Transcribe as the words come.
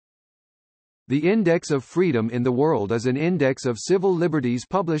The Index of Freedom in the World is an index of civil liberties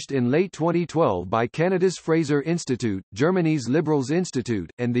published in late 2012 by Canada's Fraser Institute, Germany's Liberals Institute,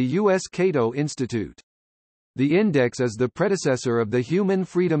 and the U.S. Cato Institute. The index is the predecessor of the Human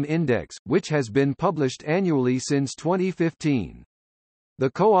Freedom Index, which has been published annually since 2015. The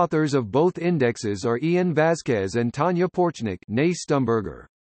co-authors of both indexes are Ian Vasquez and Tanya Porchnik, née Stumberger.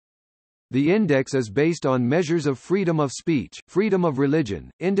 The index is based on measures of freedom of speech, freedom of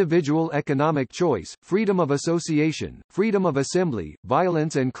religion, individual economic choice, freedom of association, freedom of assembly,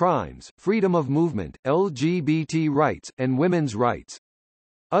 violence and crimes, freedom of movement, LGBT rights, and women's rights.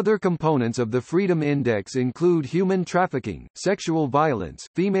 Other components of the Freedom Index include human trafficking, sexual violence,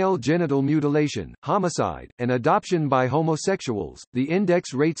 female genital mutilation, homicide, and adoption by homosexuals. The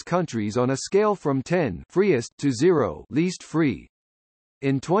index rates countries on a scale from 10 freest to 0 least free.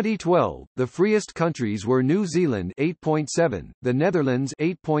 In 2012, the freest countries were New Zealand 8.7, the Netherlands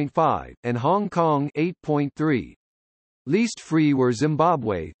 8.5, and Hong Kong 8.3. Least free were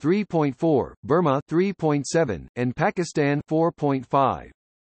Zimbabwe 3.4, Burma 3.7, and Pakistan 4.5.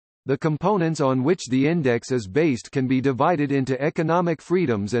 The components on which the index is based can be divided into economic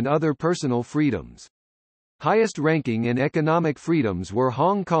freedoms and other personal freedoms. Highest ranking in economic freedoms were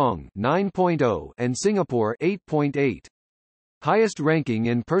Hong Kong 9.0 and Singapore 8.8. Highest ranking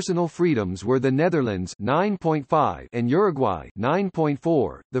in personal freedoms were the Netherlands 9.5 and Uruguay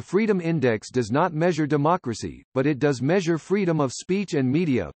 9.4. The Freedom Index does not measure democracy, but it does measure freedom of speech and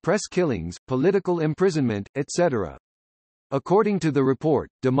media, press killings, political imprisonment, etc. According to the report,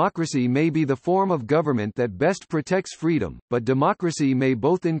 democracy may be the form of government that best protects freedom, but democracy may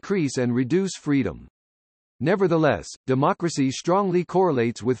both increase and reduce freedom. Nevertheless, democracy strongly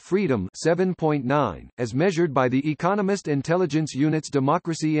correlates with freedom 7.9, as measured by the Economist Intelligence Unit's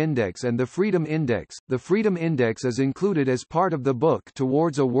Democracy Index and the Freedom Index. The Freedom Index is included as part of the book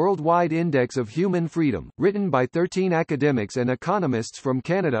Towards a Worldwide Index of Human Freedom, written by 13 academics and economists from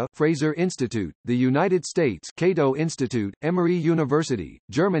Canada, Fraser Institute, the United States, Cato Institute, Emory University,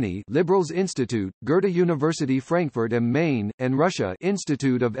 Germany, Liberals Institute, Goethe University Frankfurt am Main, and Russia,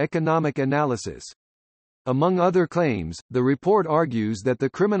 Institute of Economic Analysis. Among other claims, the report argues that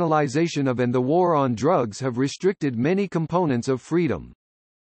the criminalization of and the war on drugs have restricted many components of freedom.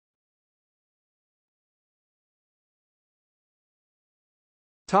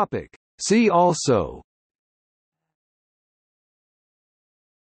 Topic. See also: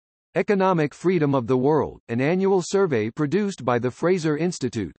 Economic Freedom of the World, an annual survey produced by the Fraser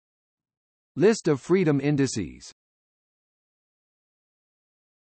Institute. List of freedom indices.